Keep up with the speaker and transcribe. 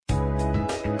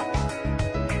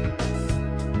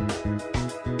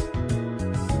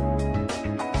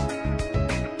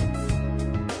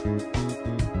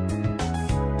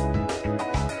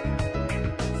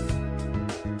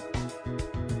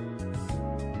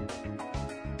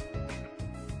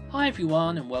Hi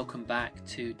everyone, and welcome back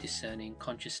to Discerning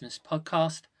Consciousness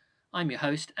podcast. I'm your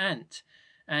host Ant,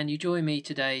 and you join me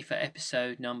today for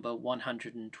episode number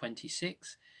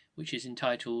 126, which is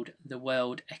entitled The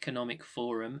World Economic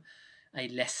Forum: A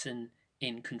Lesson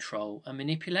in Control and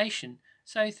Manipulation.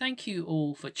 So thank you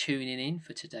all for tuning in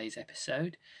for today's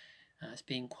episode. It's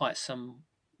been quite some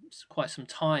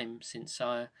time since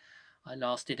I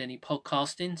last did any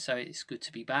podcasting, so it's good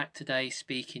to be back today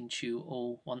speaking to you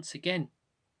all once again.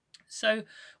 So,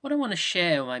 what I want to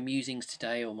share my musings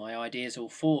today, or my ideas or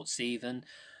thoughts even,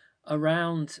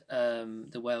 around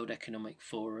the World Economic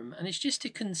Forum, and it's just to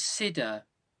consider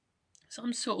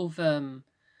some sort of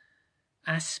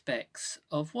aspects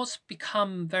of what's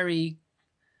become very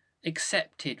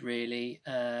accepted, really,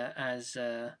 as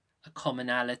a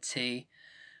commonality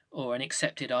or an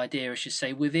accepted idea, I should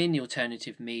say, within the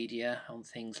alternative media on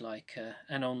things like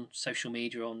and on social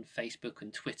media, on Facebook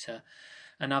and Twitter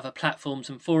and other platforms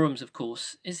and forums, of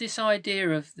course, is this idea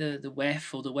of the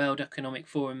WEF, or the World Economic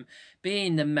Forum,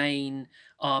 being the main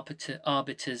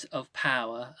arbiters of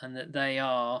power, and that they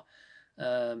are,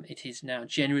 it is now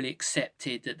generally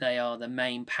accepted that they are the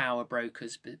main power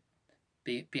brokers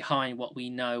behind what we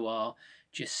know are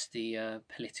just the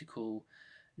political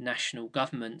national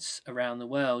governments around the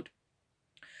world.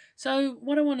 So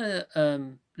what I want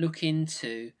to look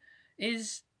into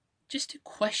is just to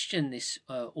question this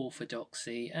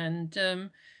orthodoxy, and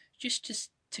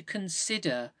just to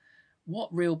consider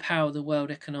what real power the World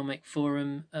Economic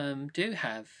Forum do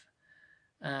have.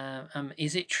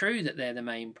 Is it true that they're the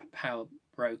main power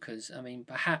brokers? I mean,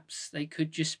 perhaps they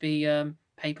could just be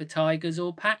paper tigers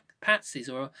or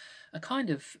patsies, or a kind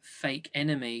of fake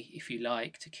enemy, if you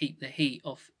like, to keep the heat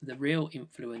off the real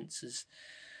influencers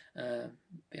uh,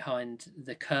 behind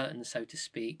the curtain, so to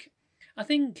speak. I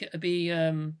think it'd be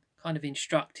kind of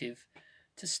instructive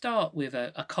to start with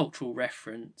a cultural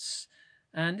reference.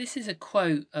 And this is a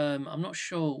quote, I'm not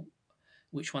sure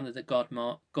which one of the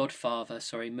Godfather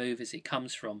movies it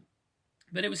comes from,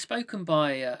 but it was spoken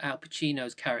by Al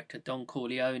Pacino's character Don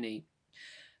Corleone.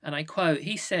 And I quote,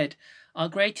 he said, "Our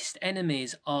greatest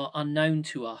enemies are unknown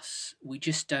to us. We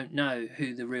just don't know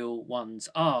who the real ones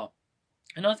are."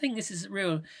 And I think this is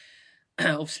real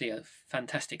obviously a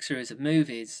fantastic series of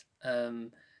movies.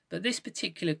 But this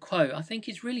particular quote, I think,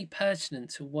 is really pertinent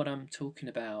to what I'm talking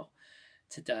about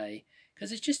today,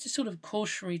 because it's just a sort of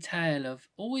cautionary tale of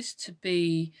always to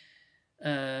be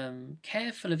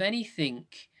careful of anything,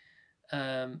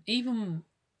 even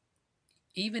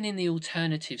in the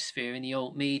alternative sphere, in the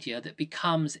alt media, that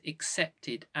becomes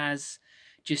accepted as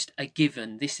just a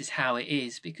given. This is how it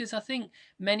is, because I think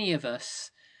many of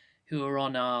us who are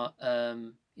on our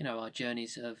our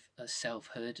journeys of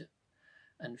selfhood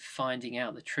and finding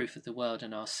out the truth of the world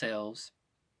and ourselves,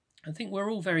 I think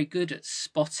we're all very good at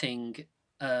spotting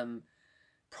um,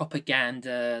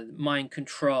 propaganda, mind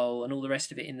control, and all the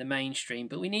rest of it in the mainstream.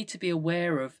 But we need to be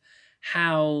aware of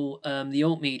how the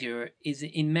alt media is,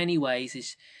 in many ways,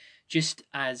 is just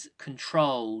as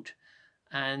controlled.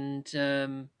 And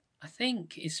I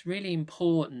think it's really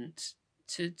important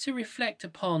to reflect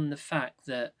upon the fact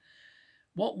that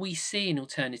what we see in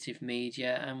alternative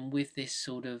media, and with this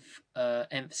sort of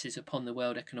emphasis upon the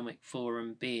World Economic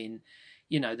Forum being,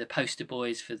 the poster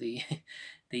boys for the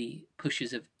the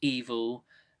pushers of evil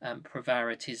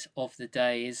prevarities of the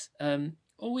day, is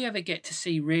all we ever get to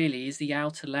see really is the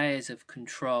outer layers of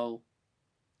control.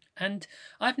 And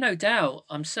I've no doubt,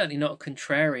 I'm certainly not a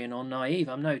contrarian or naive,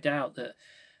 I'm no doubt that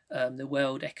the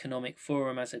World Economic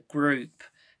Forum as a group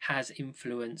has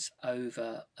influence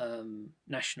over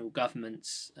national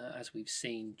governments, as we've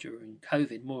seen during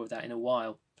COVID. More of that in a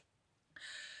while.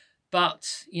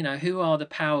 But who are the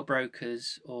power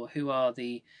brokers, or who are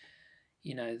the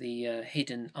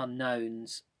hidden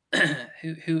unknowns?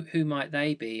 who might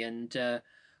they be, and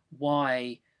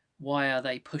why are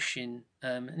they pushing?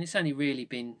 And it's only really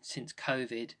been since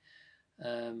COVID.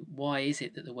 Why is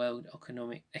it that the World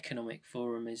Economic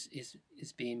Forum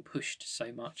is being pushed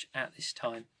so much at this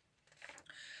time?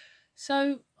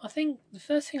 So I think the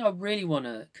first thing I really want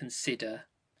to consider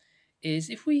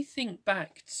is, if we think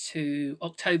back to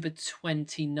October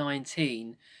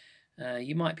 2019,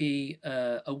 you might be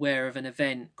aware of an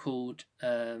event called,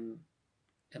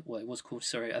 it was called,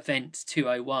 Event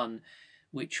 201,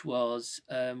 which was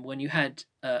when you had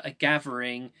a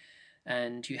gathering,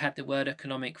 and you had the World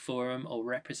Economic Forum, or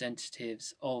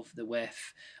representatives of the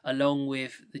WEF, along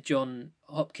with the John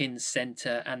Hopkins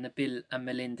Centre and the Bill and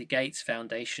Melinda Gates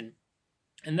Foundation.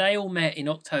 And they all met in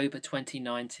October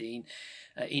 2019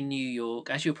 in New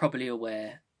York, as you're probably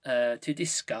aware, to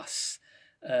discuss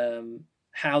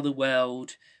how the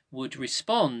world would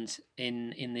respond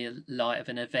in the light of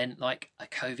an event like a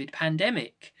COVID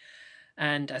pandemic.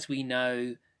 And as we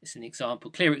know, it's an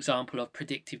example, clear example of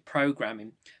predictive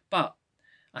programming. But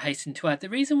I hasten to add the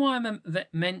reason why I'm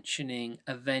mentioning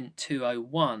Event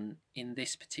 201 in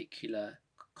this particular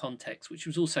context, which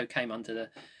was also came under the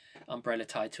umbrella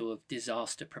title of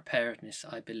disaster preparedness,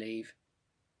 I believe,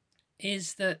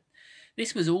 is that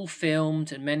this was all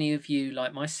filmed, and many of you,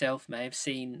 like myself, may have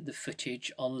seen the footage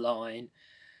online.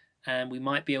 And we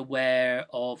might be aware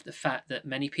of the fact that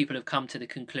many people have come to the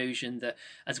conclusion that,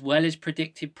 as well as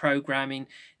predictive programming,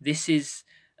 this is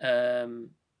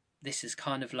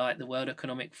kind of like the World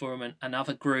Economic Forum and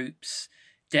other groups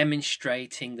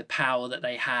demonstrating the power that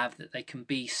they have, that they can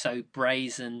be so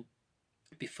brazen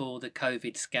before the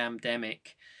COVID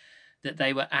scamdemic, that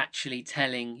they were actually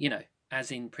telling, as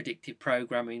in predictive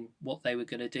programming, what they were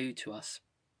going to do to us.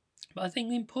 But I think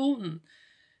the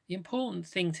important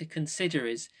thing to consider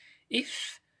is,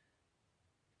 if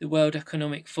the World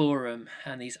Economic Forum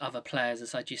and these other players,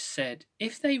 as I just said,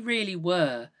 if they really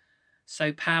were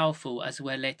so powerful as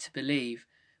we're led to believe,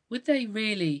 would they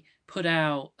really put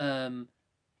out an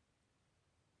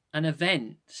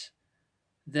event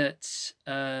that,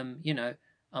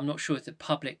 I'm not sure if the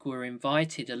public were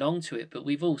invited along to it, but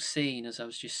we've all seen, as I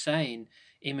was just saying,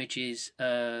 images,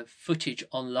 footage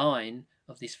online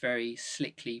of this very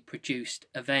slickly produced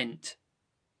event.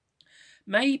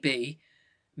 Maybe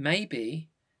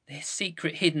their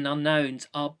secret hidden unknowns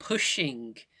are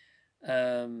pushing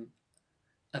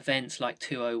events like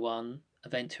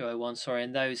Event 201,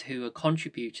 and those who are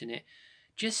contributing it,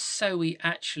 just so we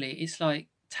actually, it's like,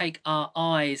 take our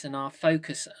eyes and our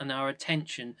focus and our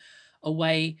attention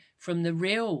away from the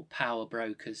real power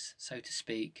brokers, so to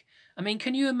speak. I mean,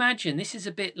 can you imagine? This is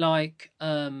a bit like,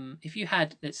 if you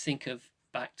had, let's think of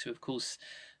back to, of course,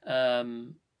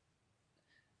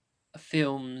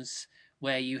 films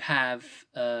where you have,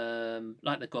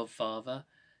 like The Godfather,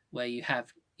 where you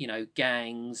have,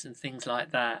 gangs and things like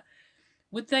that.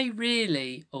 Would they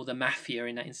really, or the mafia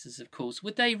in that instance, of course,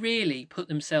 would they really put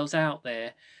themselves out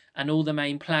there and all the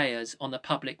main players on the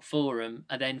public forum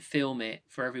and then film it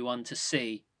for everyone to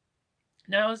see?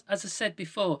 Now, as I said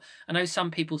before, I know some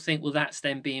people think, well, that's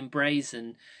them being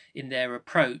brazen in their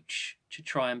approach to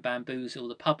try and bamboozle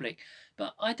the public.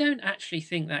 But I don't actually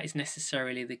think that is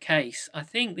necessarily the case. I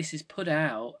think this is put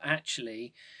out,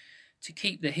 actually, to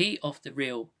keep the heat off the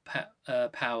real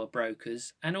power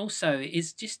brokers. And also,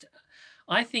 it's just,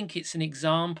 I think it's an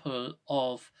example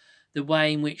of the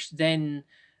way in which then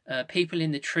people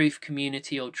in the truth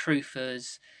community or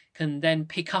truthers can then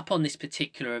pick up on this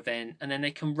particular event, and then they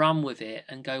can run with it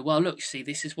and go, well, look, see,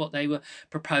 this is what they were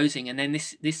proposing, and then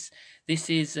this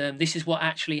is what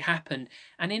actually happened.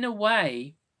 And in a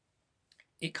way,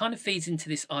 it kind of feeds into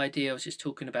this idea I was just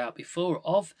talking about before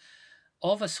of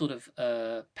a sort of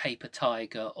paper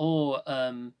tiger, or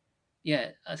a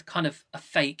kind of a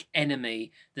fake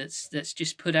enemy that's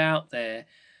just put out there.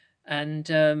 And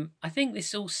I think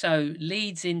this also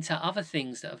leads into other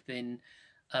things that have been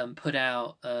put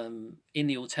out in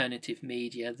the alternative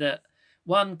media that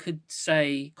one could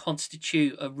say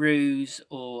constitute a ruse,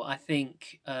 or I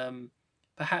think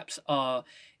perhaps are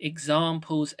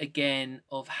examples again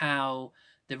of how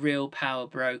the real power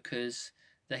brokers,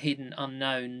 the hidden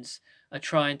unknowns, are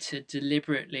trying to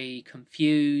deliberately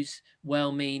confuse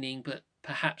well-meaning but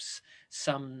perhaps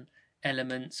some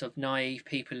elements of naive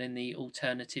people in the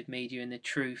alternative media, in the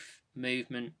truth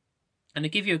movement. And to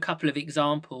give you a couple of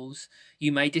examples,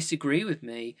 you may disagree with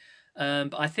me,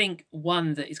 but I think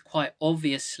one that is quite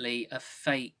obviously a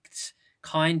faked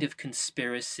kind of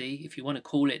conspiracy, if you want to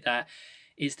call it that,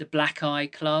 is the Black Eye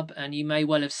Club. And you may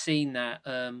well have seen that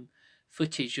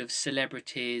footage of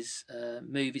celebrities,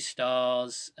 movie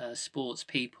stars, sports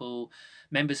people,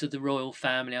 members of the royal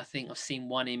family. I think I've seen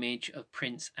one image of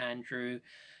Prince Andrew,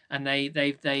 and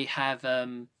they have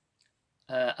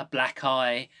a black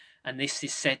eye, and this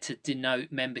is said to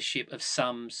denote membership of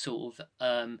some sort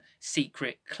of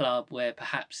secret club where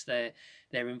perhaps they're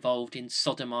involved in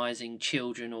sodomizing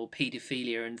children or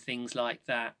paedophilia and things like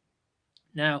that.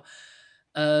 Now,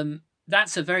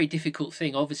 that's a very difficult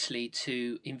thing, obviously,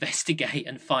 to investigate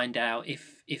and find out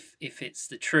if it's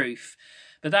the truth.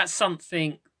 But that's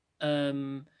something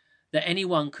that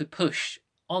anyone could push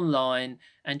online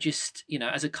and just,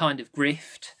 as a kind of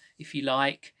grift, if you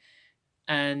like,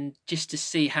 and just to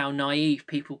see how naive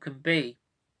people can be.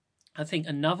 I think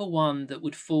another one that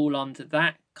would fall under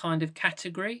that kind of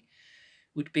category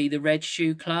would be the Red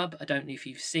Shoe Club. I don't know if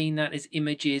you've seen that. There's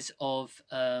images of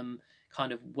kind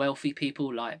of wealthy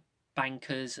people like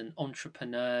bankers and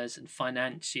entrepreneurs and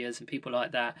financiers and people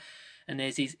like that. and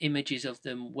there's these images of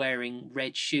them wearing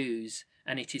red shoes,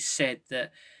 and it is said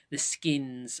that the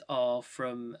skins are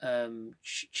from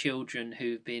children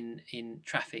who've been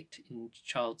trafficked in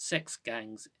child sex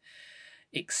gangs,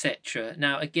 etc.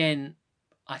 Now, again,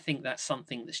 I think that's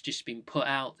something that's just been put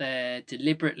out there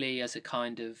deliberately as a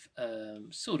kind of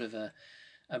sort of a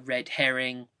red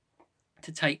herring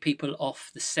to take people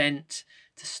off the scent,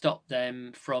 to stop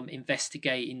them from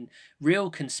investigating real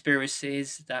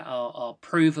conspiracies that are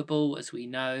provable, as we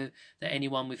know, that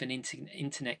anyone with an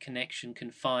internet connection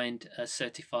can find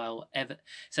certifiable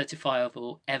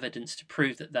evidence to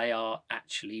prove that they are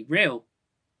actually real.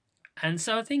 And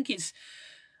so I think it's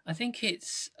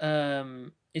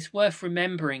worth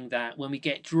remembering that when we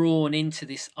get drawn into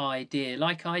this idea,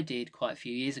 like I did quite a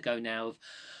few years ago now, of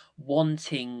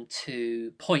wanting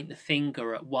to point the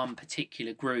finger at one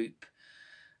particular group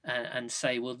and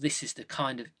say, well, this is the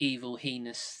kind of evil,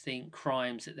 heinous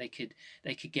crimes that they could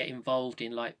get involved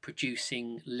in, like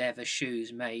producing leather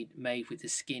shoes made with the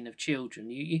skin of children.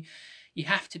 You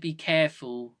have to be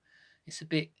careful.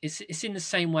 It's in the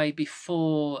same way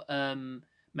before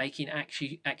making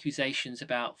accusations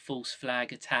about false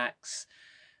flag attacks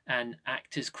and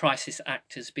crisis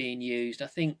actors being used. I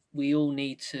think we all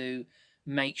need to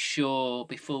make sure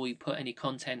before we put any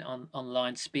content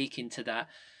online speaking to that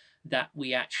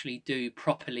we actually do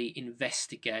properly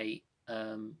investigate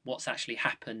what's actually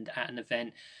happened at an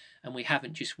event, and we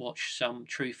haven't just watched some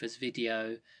truthers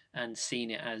video and seen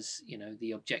it as,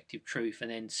 the objective truth and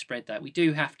then spread that. We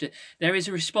do have to. There is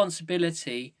a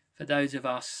responsibility for those of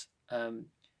us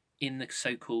in the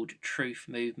so-called truth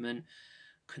movement,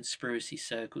 conspiracy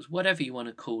circles, whatever you want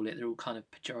to call it. They're all kind of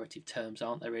pejorative terms,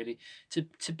 aren't they? Really,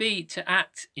 to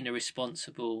act in a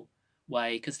responsible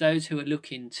way, because those who are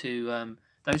looking to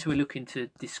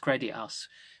discredit us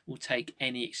will take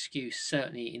any excuse,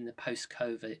 certainly in the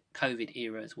post-COVID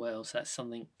era as well. So that's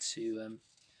something to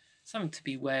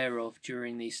be aware of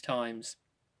during these times.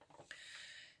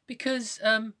 Because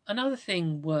another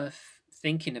thing worth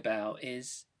thinking about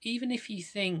is, even if you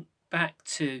think back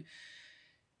to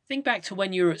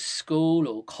when you're at school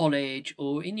or college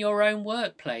or in your own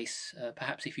workplace,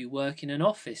 perhaps if you work in an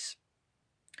office,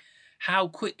 how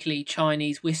quickly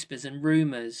Chinese whispers and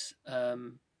rumors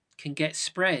can get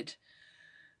spread.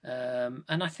 And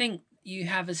I think you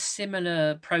have a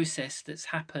similar process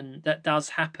that does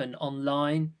happen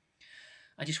online.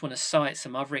 I just want to cite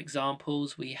some other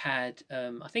examples. We had,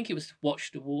 I think it was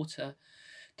Watch the Water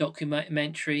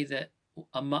documentary that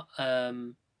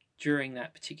during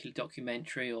that particular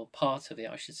documentary, or part of it,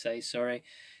 I should say, sorry,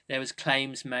 there was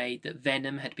claims made that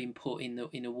venom had been put in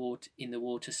the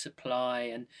water supply.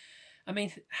 And I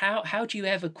mean, how do you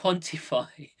ever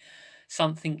quantify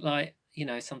something like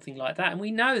that? And we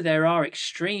know there are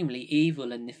extremely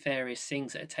evil and nefarious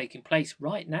things that are taking place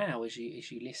right now as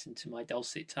you listen to my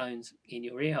dulcet tones in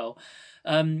your earhole.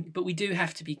 But we do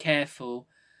have to be careful,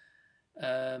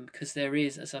 because there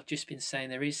is, as I've just been saying,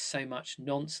 there is so much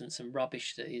nonsense and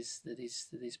rubbish that is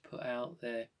put out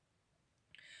there.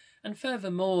 And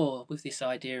furthermore, with this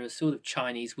idea of sort of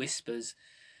Chinese whispers,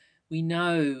 we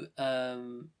know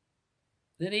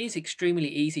that it is extremely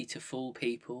easy to fool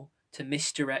people, to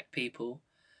misdirect people,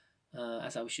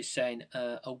 as I was just saying,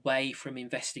 away from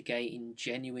investigating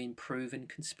genuine, proven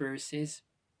conspiracies.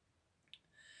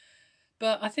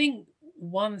 But I think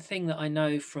one thing that I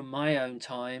know from my own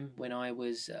time, when I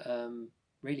was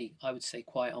really, I would say,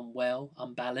 quite unwell,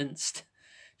 unbalanced,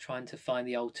 trying to find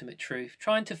the ultimate truth,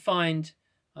 trying to find,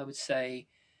 I would say,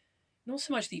 not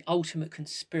so much the ultimate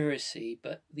conspiracy,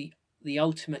 but the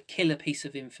ultimate killer piece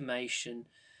of information,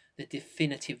 the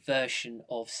definitive version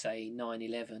of, say,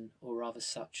 9/11 or other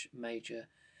such major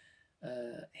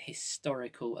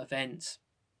historical events.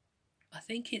 I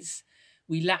think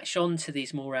we latch on to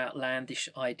these more outlandish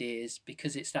ideas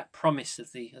because it's that promise of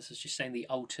as I was just saying, the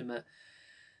ultimate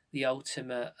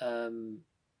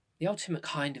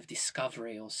kind of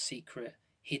discovery or secret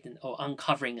hidden, or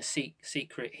uncovering a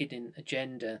secret hidden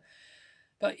agenda.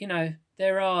 But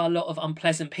there are a lot of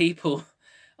unpleasant people,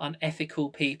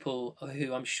 unethical people,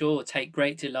 who I'm sure take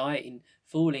great delight in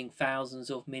fooling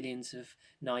thousands of millions of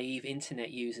naive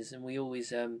internet users, and we always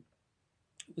have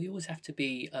to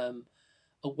be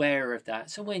aware of that.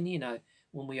 So when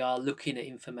we are looking at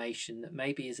information that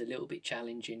maybe is a little bit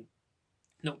challenging,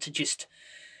 not to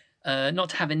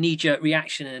have a knee-jerk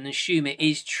reaction and assume it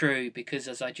is true, because,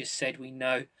 as I just said, we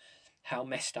know how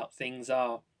messed up things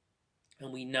are,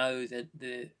 and we know that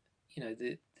the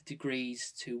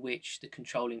degrees to which the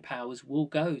controlling powers will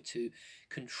go to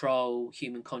control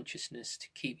human consciousness, to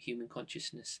keep human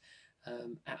consciousness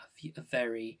at a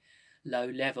very low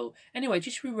level. Anyway,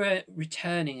 just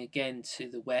returning again to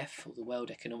the WEF, or the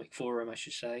World Economic Forum, I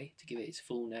should say, to give it its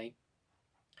full name.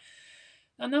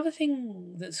 Another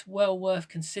thing that's well worth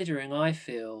considering, I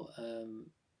feel,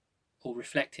 or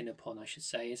reflecting upon, I should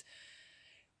say, is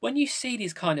when you see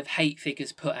these kind of hate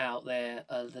figures put out there,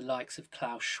 the likes of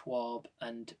Klaus Schwab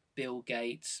and Bill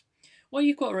Gates, what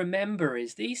you've got to remember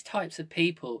is these types of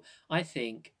people, I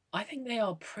think they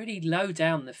are pretty low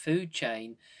down the food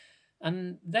chain,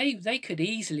 and they could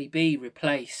easily be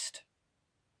replaced.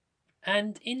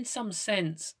 And in some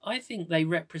sense, I think they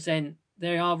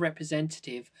are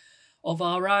representative of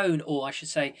our own, or I should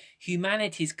say,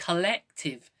 humanity's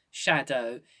collective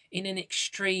shadow in an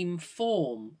extreme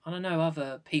form. And I know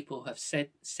other people have said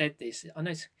this. I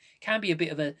know it can be a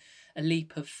bit of a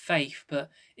leap of faith, but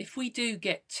if we do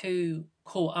get too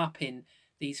caught up in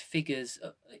these figures,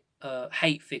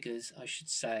 hate figures, I should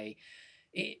say,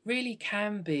 it really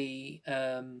can be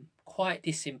quite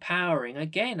disempowering.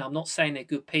 Again, I'm not saying they're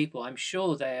good people. I'm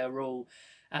sure they are all,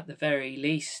 at the very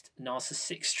least,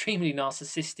 extremely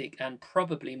narcissistic, and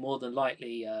probably more than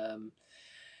likely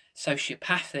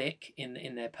sociopathic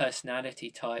in their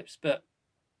personality types. But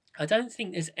I don't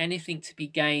think there's anything to be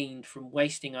gained from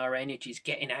wasting our energies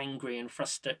getting angry and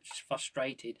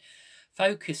frustrated,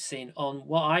 focusing on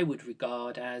what I would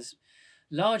regard as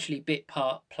largely bit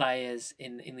part players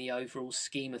in the overall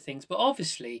scheme of things. But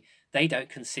obviously they don't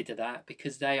consider that,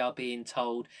 because they are being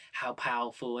told how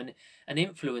powerful and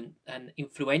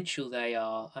influential they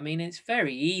are. I mean, it's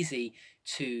very easy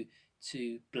to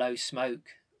blow smoke,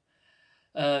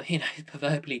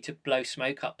 proverbially, to blow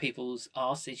smoke up people's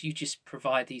asses. You just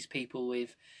provide these people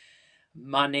with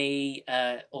money,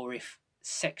 or if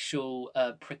sexual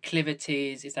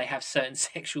proclivities, if they have certain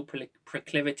sexual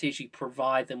proclivities, you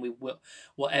provide them with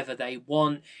whatever they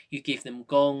want. You give them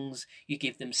gongs, you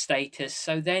give them status,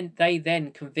 so then they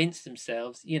convince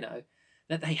themselves,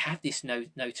 that they have this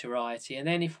notoriety. And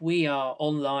then if we are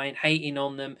online hating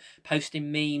on them,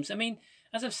 posting memes, I mean,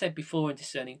 as I've said before in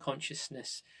Discerning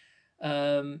Consciousness,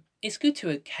 it's good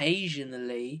to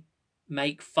occasionally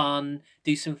make fun,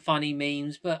 do some funny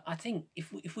memes, but I think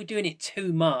if we're doing it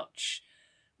too much,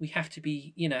 we have to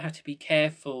be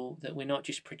careful that we're not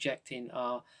just projecting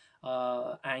our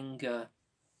anger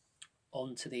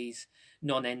onto these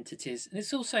non-entities. And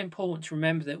it's also important to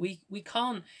remember that we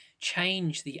can't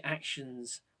change the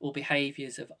actions or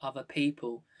behaviors of other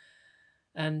people.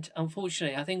 And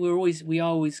unfortunately, I think we are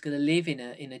always going to live in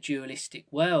a dualistic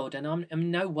world. And I'm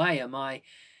in no way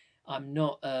I'm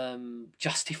not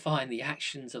justifying the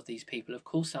actions of these people. Of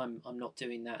course, I'm not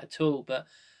doing that at all. But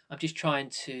I'm just trying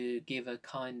to give a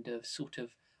kind of sort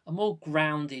of a more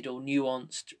grounded or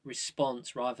nuanced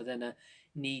response, rather than a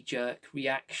knee-jerk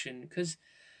reaction.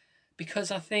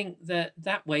 Because I think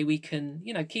that way we can,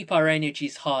 keep our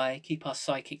energies high, keep our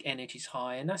psychic energies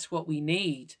high, and that's what we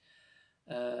need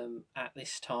at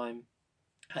this time,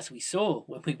 as we saw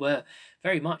when we were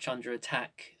very much under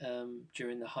attack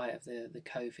during the height of the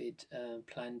COVID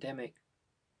pandemic.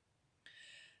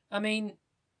 I mean,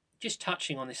 just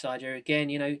touching on this idea again,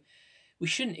 we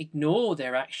shouldn't ignore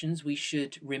their actions. We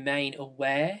should remain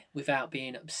aware without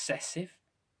being obsessive.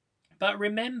 But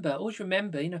always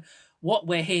remember, what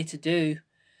we're here to do.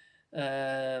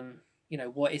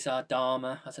 What is our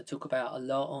dharma, as I talk about a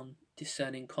lot on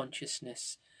Discerning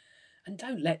Consciousness. And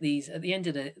don't let these, at the end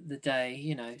of the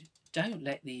day, don't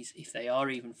let these, if they are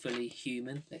even fully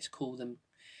human, let's call them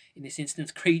in this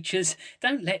instance creatures,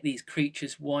 don't let these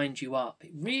creatures wind you up.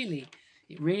 It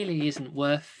really isn't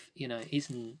worth,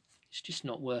 it's just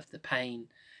not worth the pain,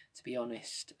 to be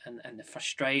honest, and the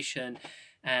frustration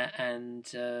and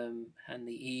the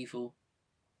evil.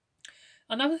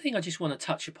 Another thing I just want to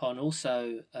touch upon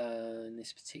also in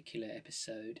this particular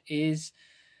episode is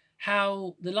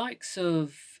how the likes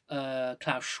of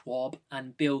Klaus Schwab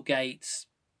and Bill Gates,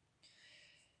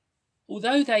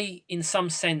 although they, in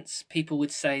some sense, people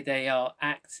would say they are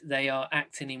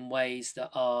acting in ways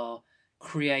that are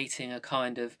creating a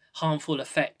kind of harmful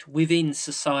effect within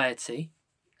society.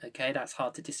 Okay, that's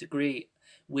hard to disagree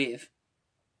with.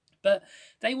 But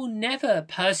they will never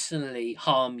personally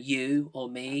harm you or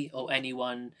me or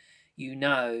anyone you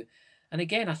know. And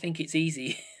again, I think it's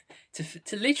easy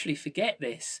to literally forget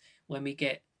this when we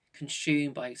get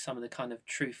consumed by some of the kind of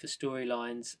truth for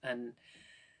storylines and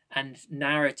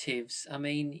narratives. I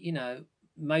mean,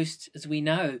 most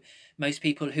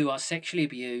people who are sexually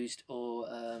abused or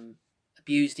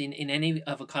abused in any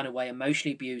other kind of way,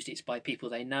 emotionally abused, it's by people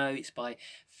they know, it's by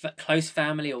close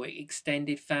family or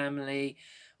extended family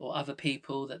or other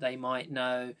people that they might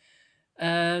know.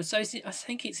 So I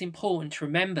think it's important to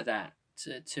remember that,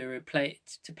 to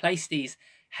place these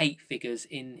hate figures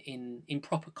in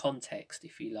proper context,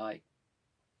 if you like.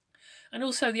 And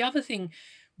also the other thing,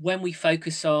 when we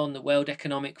focus on the World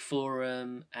Economic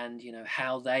Forum and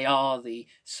how they are the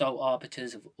sole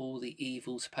arbiters of all the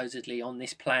evil supposedly on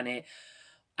this planet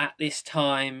at this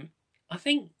time, I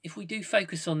think if we do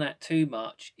focus on that too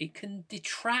much, it can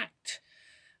detract.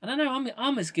 And I know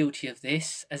I'm as guilty of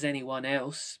this as anyone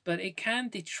else, but it can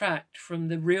detract from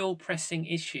the real pressing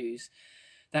issues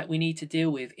that we need to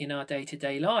deal with in our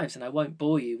day-to-day lives. And I won't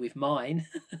bore you with mine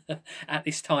at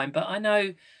this time, but I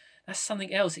know that's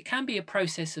something else. It can be a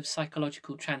process of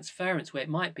psychological transference where it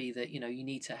might be that you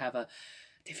need to have a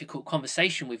difficult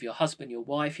conversation with your husband, your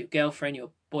wife, your girlfriend, your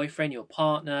boyfriend, your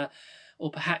partner, or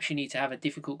perhaps you need to have a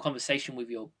difficult conversation with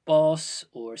your boss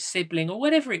or a sibling or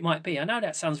whatever it might be. I know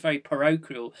that sounds very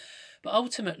parochial, but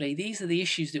ultimately these are the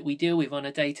issues that we deal with on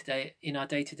a day-to-day in our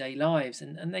day-to-day lives,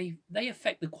 and they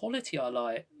affect the quality of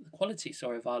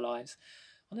our lives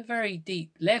on a very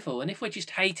deep level. And if we're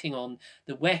just hating on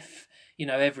the WEF,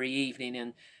 every evening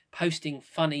and posting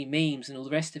funny memes and all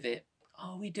the rest of it,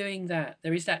 are we doing that?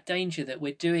 There is that danger that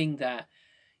we're doing that.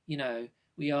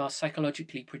 We are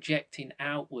psychologically projecting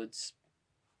outwards,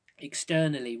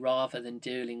 externally, rather than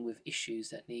dealing with issues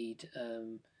that need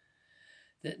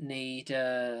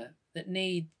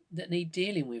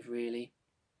dealing with. Really,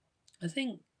 I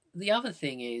think the other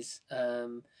thing is,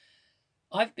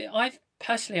 I've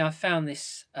personally I've found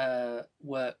this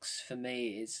works for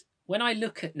me is when I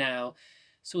look at now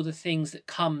sort of things that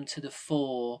come to the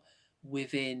fore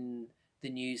within the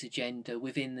news agenda,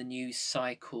 within the news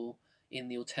cycle in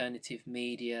the alternative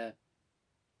media.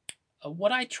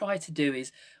 What I try to do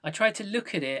is I try to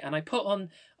look at it and I kind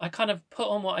of put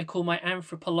on what I call my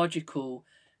anthropological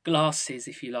glasses,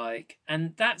 if you like,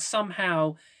 and that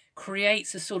somehow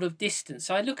creates a sort of distance.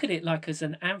 So I look at it like as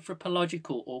an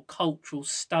anthropological or cultural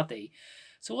study.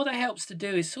 So what that helps to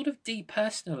do is sort of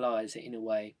depersonalize it in a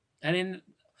way. And in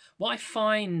what I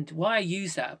find, why I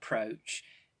use that approach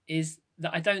is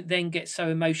that I don't then get so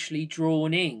emotionally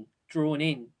drawn in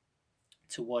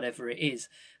to whatever it is.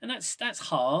 And that's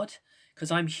hard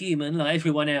because I'm human like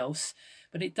everyone else,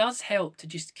 but it does help to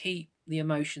just keep the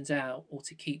emotions out or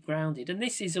to keep grounded. And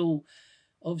this is all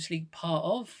obviously part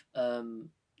of the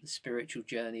spiritual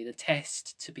journey, the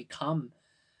test to become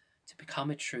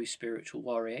a true spiritual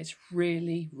warrior. It's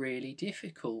really, really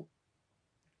difficult,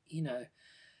 you know.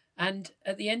 And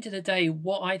at the end of the day,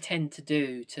 what I tend to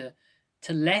do to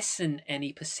lessen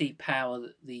any perceived power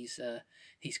that these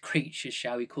creatures,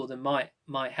 shall we call them,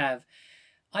 might have,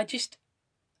 I just,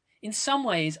 in some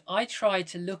ways, I try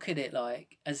to look at it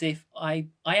like as if I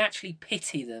actually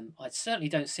pity them. I certainly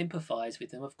don't sympathize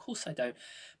with them, of course I don't,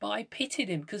 but I pity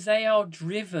them because they are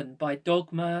driven by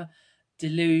dogma,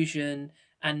 delusion,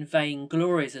 and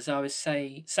vainglories, as I was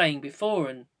saying before.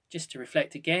 And just to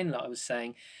reflect again, like I was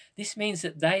saying, this means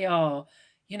that they are,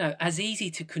 as easy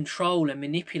to control and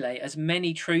manipulate as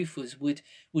many truthers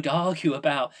would argue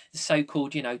about the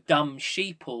so-called, dumb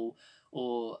sheeple,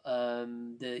 or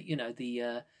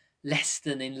the less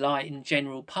than enlightened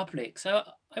general public. So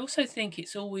I also think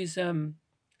it's always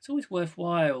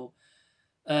worthwhile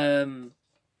bearing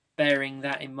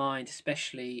that in mind,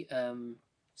 especially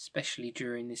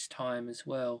during this time as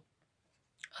well.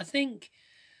 I think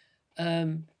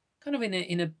kind of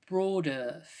in a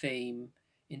broader theme,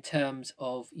 in terms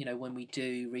of when we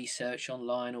do research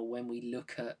online or when we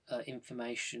look at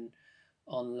information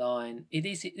online, it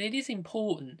is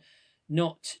important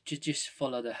not to just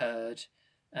follow the herd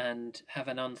and have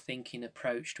an unthinking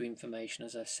approach to information,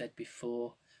 as I've said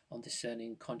before, on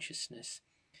discerning consciousness,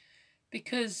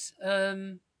 because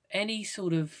any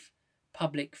sort of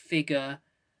public figure,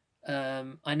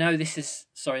 I know this is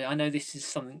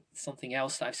something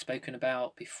else that I've spoken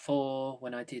about before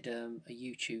when I did a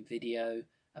YouTube video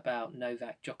about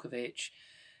Novak Djokovic,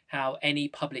 how any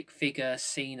public figure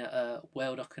seen at a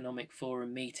World Economic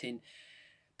Forum meeting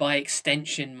by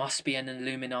extension must be an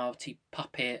Illuminati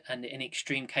puppet, and in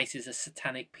extreme cases a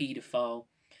satanic paedophile.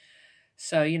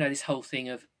 So this whole thing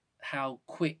of how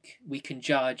quick we can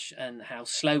judge and how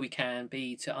slow we can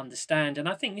be to understand, and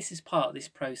I think this is part of this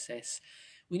process.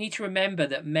 We need to remember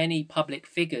that many public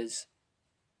figures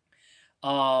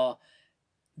are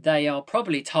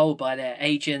probably told by their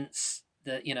agents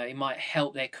that it might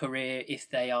help their career if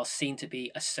they are seen to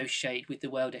be associated with the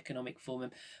World Economic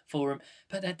Forum,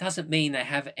 but that doesn't mean they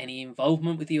have any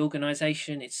involvement with the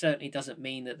organization. It certainly doesn't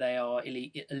mean that they are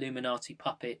Illuminati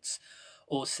puppets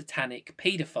or satanic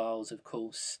pedophiles, of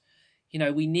course.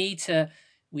 We need to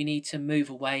move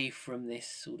away from this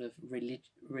sort of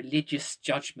religious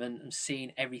judgment and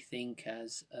seeing everything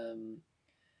as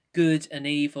good and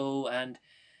evil, and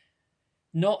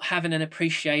not having an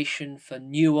appreciation for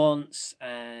nuance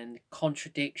and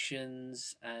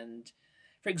contradictions. And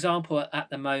for example, at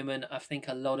the moment, I think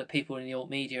a lot of people in the alt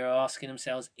media are asking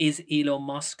themselves, is Elon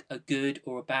Musk a good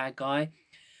or a bad guy?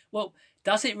 Well,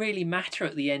 does it really matter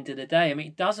at the end of the day? I mean,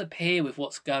 it does appear with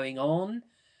what's going on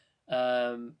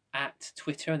at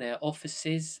Twitter and their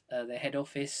offices, their head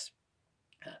office,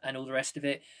 and all the rest of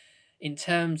it, in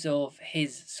terms of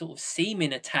his sort of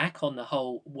seeming attack on the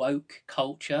whole woke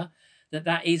culture,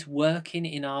 that is working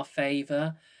in our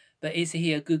favor. But is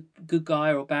he a good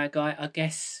guy or a bad guy? I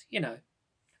guess,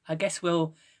 I guess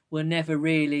we'll never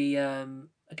really. I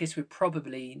guess we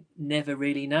probably never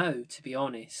really know, to be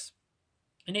honest.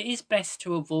 And it is best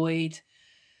to avoid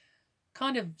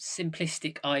kind of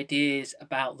simplistic ideas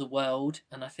about the world.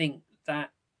 And I think that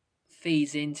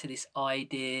feeds into this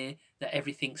idea that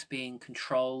everything's being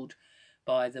controlled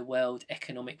by the World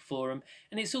Economic Forum,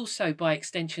 and it's also, by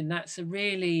extension, that's a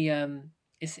really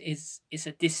it's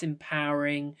a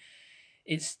disempowering.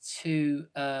 It's to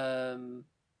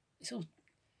it's all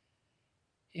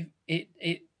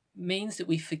it means that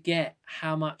we forget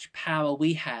how much power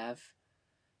we have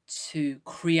to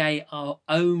create our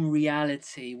own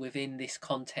reality within this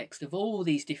context of all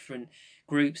these different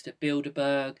groups, the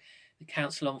Bilderberg, the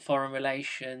Council on Foreign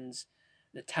Relations,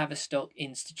 the Tavistock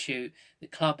Institute, the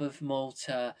Club of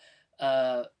Malta,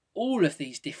 all of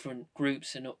these different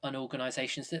groups and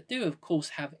organisations that do, of course,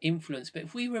 have influence. But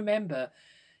if we remember,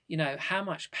 how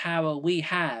much power we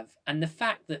have, and the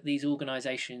fact that these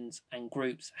organizations and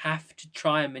groups have to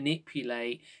try and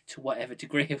manipulate, to whatever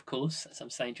degree, of course, as I'm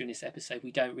saying during this episode,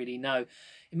 we don't really know.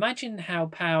 Imagine how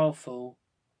powerful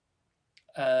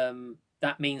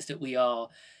that means that we are.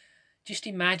 Just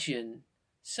imagine.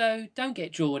 So don't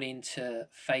get drawn into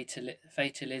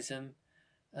fatalism,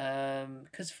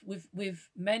 because with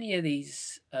many of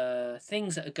these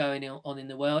things that are going on in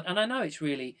the world, and I know it's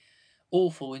really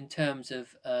awful in terms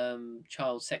of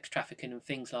child sex trafficking and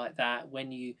things like that,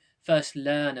 when you first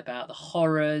learn about the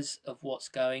horrors of what's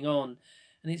going on,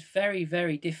 and it's very,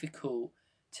 very difficult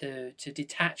to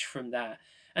detach from that.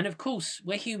 And of course,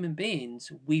 we're human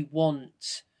beings. We want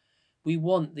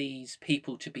these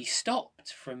people to be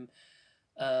stopped from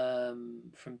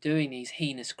doing these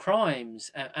heinous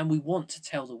crimes, and we want to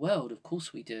tell the world, of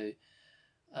course we do.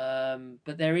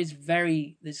 But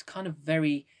there's kind of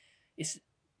very, it's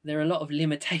there are a lot of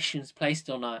limitations placed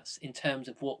on us in terms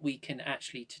of what we can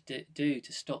actually do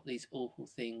to stop these awful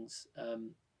things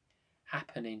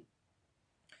happening.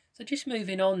 So just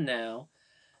moving on now,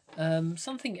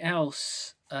 something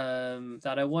else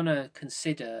that I want to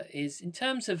consider is in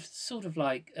terms of sort of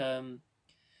like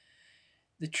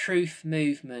the truth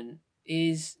movement,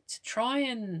 is to try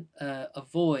and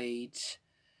avoid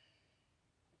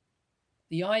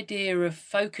the idea of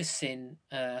focusing,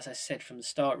 as I said from the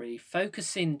start, really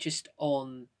focusing just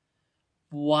on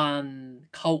one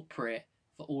culprit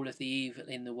for all of the evil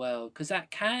in the world, because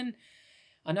that can,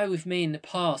 I know with me in the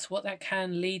past, what that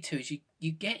can lead to is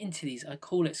you get into these, I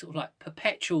call it sort of like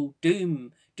perpetual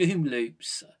doom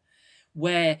loops,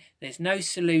 where there's no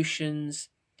solutions,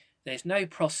 there's no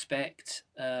prospect,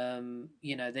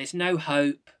 there's no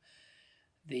hope.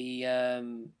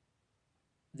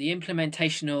 The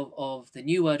implementation of the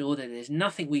new world order, there's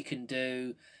nothing we can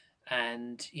do,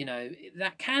 and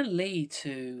that can lead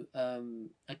to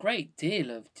a great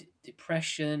deal of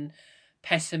depression,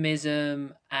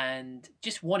 pessimism, and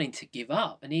just wanting to give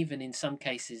up, and even in some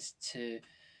cases to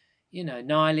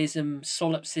nihilism,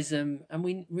 solipsism. And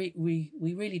we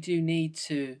really do need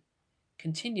to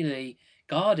continually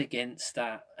guard against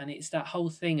that. And it's that whole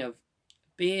thing of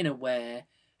being aware,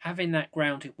 having that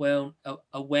grounded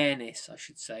awareness, I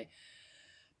should say,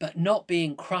 but not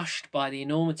being crushed by the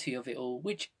enormity of it all,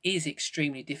 which is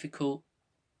extremely difficult,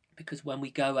 because when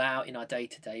we go out in our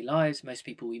day-to-day lives, most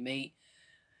people we meet,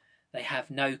 they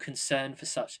have no concern for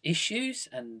such issues,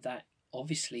 and that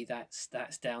obviously that's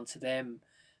down to them.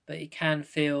 But it can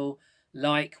feel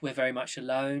like we're very much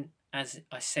alone, as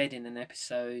I said in an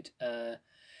episode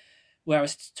where I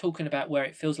was talking about where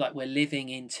it feels like we're living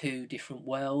in two different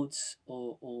worlds,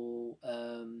 or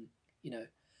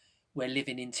we're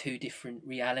living in two different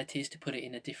realities, to put it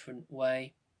in a different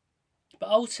way. But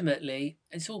ultimately,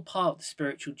 it's all part of the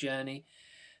spiritual journey,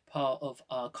 part of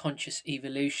our conscious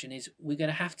evolution, is we're going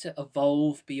to have to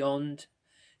evolve beyond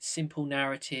simple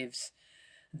narratives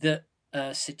that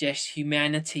suggest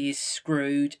humanity is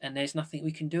screwed and there's nothing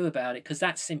we can do about it, because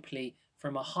that's simply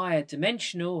from a higher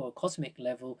dimensional or cosmic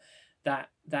level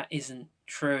that isn't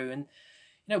true. And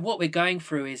what we're going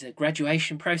through is a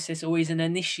graduation process, or is an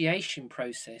initiation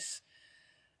process.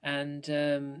 And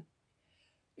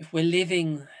if we're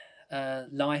living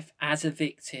life as a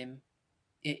victim,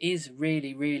 it is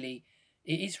really, really,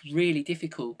 it is really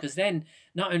difficult, because then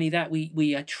not only that,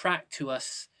 we attract to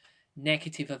us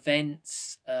negative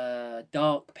events,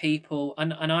 dark people,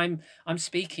 and I'm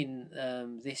speaking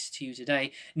this to you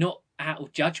today not out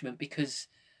of judgment, because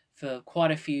for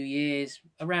quite a few years,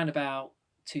 around about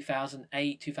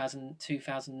 2008,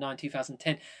 2009,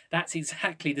 2010, that's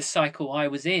exactly the cycle I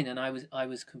was in, and I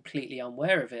was completely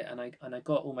unaware of it, and I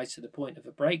got almost to the point of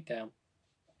a breakdown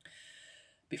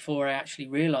before I actually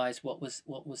realized what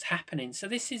was happening. So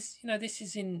this is, this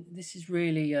is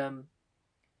really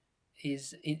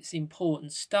it's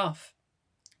important stuff.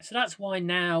 So that's why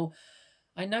now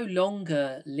I no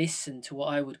longer listen to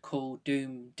what I would call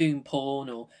doom porn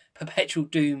or perpetual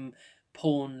doom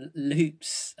porn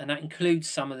loops, and that includes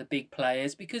some of the big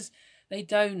players, because they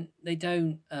don't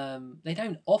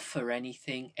offer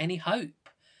any hope.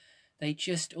 They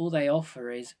just, all they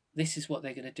offer is, this is what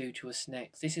they're going to do to us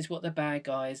next. This is what the bad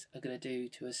guys are going to do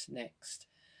to us next.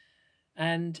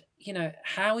 And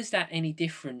how is that any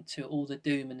different to all the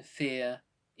doom and fear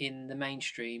in the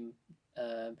mainstream,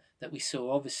 that we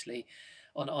saw obviously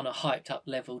on a hyped up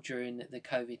level during the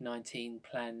COVID-19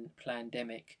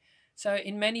 pandemic? So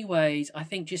in many ways, I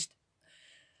think just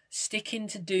sticking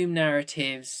to doom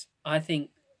narratives, I think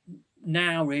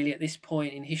now really at this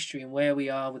point in history and where we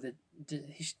are with the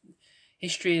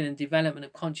history and development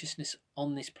of consciousness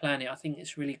on this planet, I think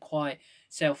it's really quite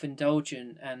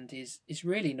self-indulgent and is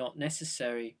really not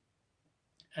necessary.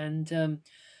 And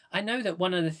I know that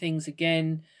one of the things,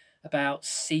 again, about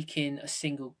seeking a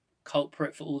single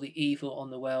culprit for all the evil on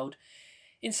the world,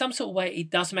 in some sort of way, it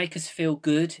does make us feel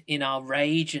good in our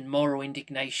rage and moral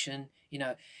indignation.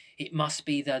 It must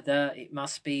be it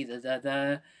must be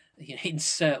the.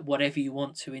 Insert whatever you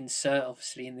want to insert.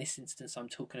 Obviously, in this instance, I'm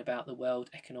talking about the World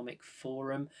Economic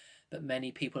Forum, but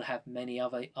many people have many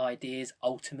other ideas.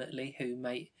 Ultimately, who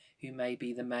may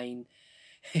be the main,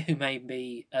 who may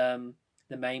be the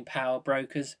main power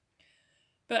brokers.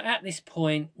 But at this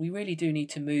point, we really do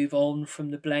need to move on from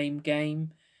the blame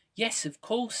game. Yes, of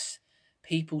course,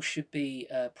 people should be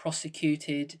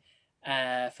prosecuted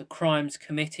for crimes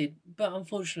committed, but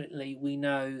unfortunately, we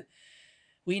know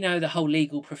the whole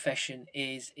legal profession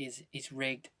is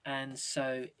rigged, and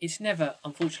so it's never,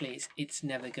 unfortunately, it's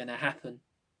never going to happen.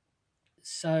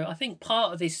 So I think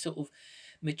part of this sort of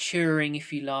maturing,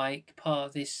 if you like, part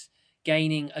of this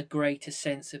gaining a greater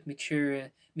sense of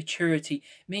maturity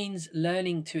means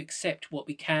learning to accept what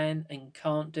we can and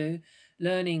can't do,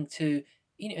 learning to,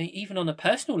 even on a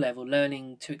personal level,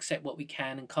 learning to accept what we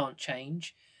can and can't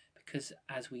change, because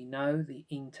as we know, the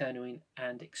internal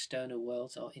and external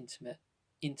worlds are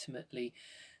intimately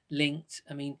linked.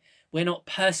 I mean, we're not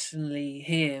personally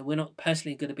here, we're not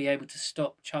personally going to be able to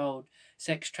stop child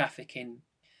sex trafficking,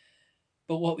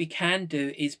 but what we can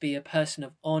do is be a person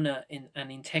of honor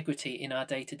and integrity in our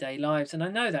day-to-day lives. And I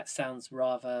know that sounds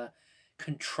rather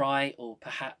contrite, or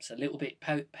perhaps a little bit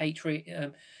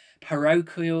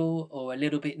parochial, or a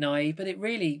little bit naive, but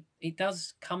it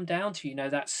does come down to,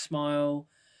 that smile,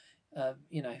 uh,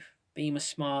 you know beam a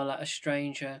smile at a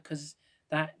stranger, because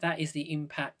that is the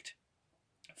impact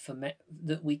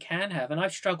that we can have. And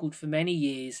I've struggled for many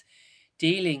years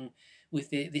dealing with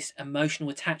this emotional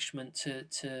attachment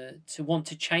to want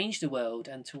to change the world,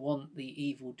 and to want the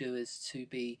evildoers to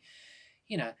be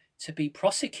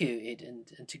prosecuted,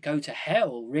 and to go to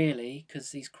hell, really,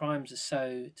 because these crimes are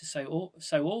so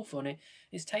awful. And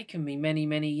it's taken me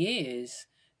many years.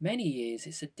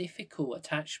 It's a difficult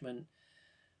attachment.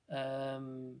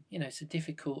 It's a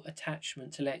difficult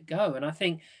attachment to let go. And I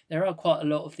think there are quite a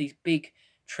lot of these big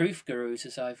truth gurus,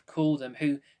 as I've called them,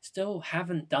 who still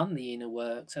haven't done the inner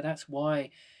work. So that's why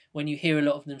when you hear a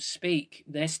lot of them speak,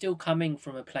 they're still coming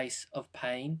from a place of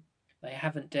pain. They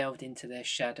haven't delved into their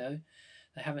shadow.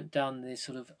 They haven't done this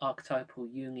sort of archetypal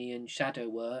Jungian shadow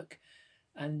work.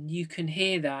 And you can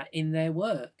hear that in their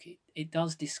work. It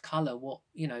does discolor what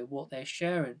they're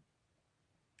sharing.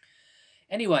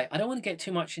 Anyway, I don't want to get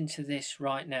too much into this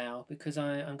right now, because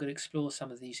I'm going to explore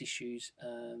some of these issues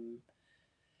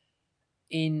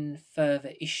in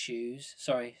further issues.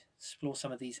 Sorry, explore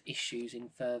some of these issues in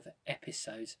further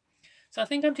episodes. So I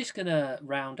think I'm just going to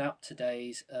round up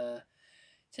today's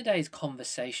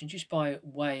conversation just by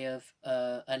way of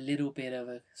a little bit of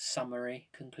a summary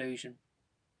conclusion.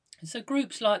 And so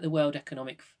groups like the World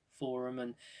Economic Forum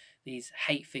and these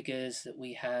hate figures that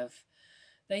we have,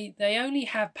 they only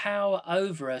have power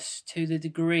over us to the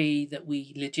degree that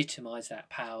we legitimize that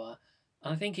power.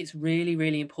 And I think it's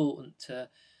really important to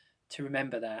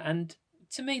remember that. And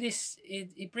to me,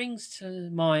 it brings to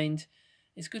mind,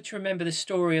 it's good to remember the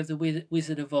story of the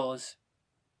Wizard of Oz,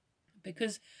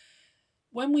 because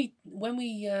when we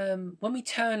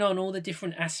turn on all the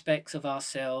different aspects of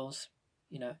ourselves,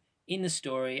 you know, in the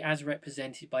story as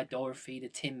represented by Dorothy, the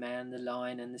Tin Man, the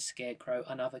Lion, and the Scarecrow,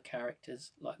 and other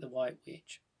characters like the White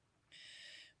Witch,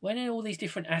 when all these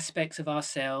different aspects of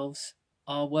ourselves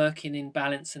are working in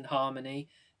balance and harmony,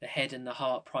 the head and the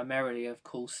heart primarily, of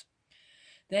course,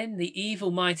 then the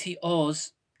evil mighty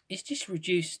Oz is just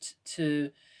reduced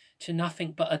to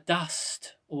nothing but a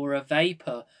dust or a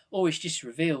vapor, or it's just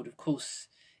revealed, of course,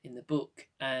 in the book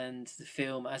and the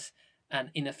film as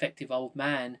an ineffective old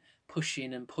man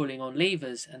pushing and pulling on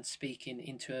levers and speaking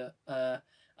into a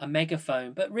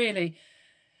megaphone. But really,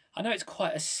 I know it's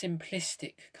quite a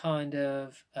simplistic kind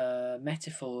of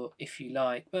metaphor, if you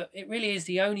like, but it really is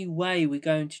the only way we're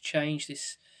going to change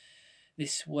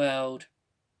this world.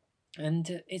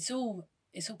 And it's all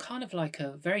kind of like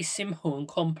a very simple and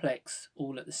complex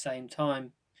all at the same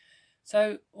time.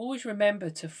 So always remember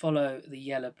to follow the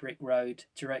yellow brick road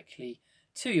directly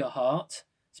to your heart,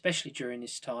 especially during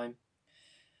this time.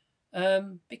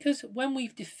 Because when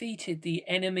we've defeated the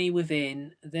enemy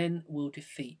within, then we'll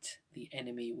defeat the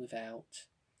enemy without.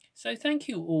 So thank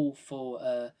you all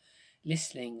for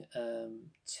listening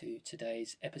to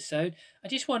today's episode. I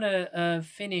just want to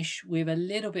finish with a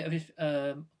little bit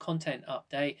of content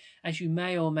update. As you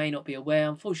may or may not be aware,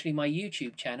 unfortunately, my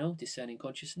YouTube channel, Discerning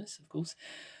Consciousness, of course,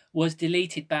 was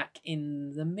deleted back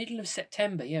in the middle of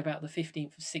September, about the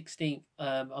 15th or 16th.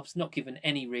 I was not given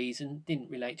any reason, didn't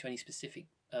relate to any specific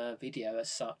video as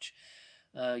such.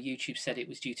 YouTube said it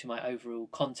was due to my overall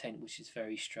content, which is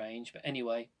very strange. But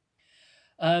anyway,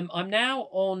 I'm now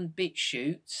on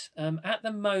BitChute. At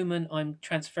the moment, I'm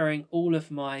transferring all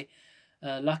of my.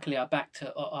 Luckily, I backed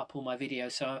up all my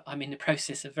videos, so I'm in the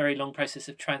process, a very long process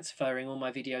of transferring all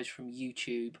my videos from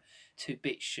YouTube to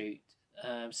BitChute.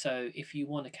 So if you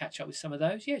want to catch up with some of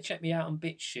those, check me out on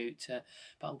BitChute.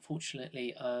 But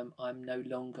unfortunately, I'm no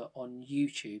longer on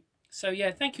YouTube. So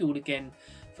thank you all again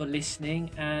for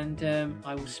listening, and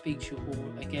I will speak to you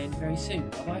all again very soon.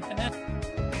 Bye bye for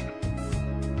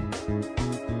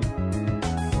now.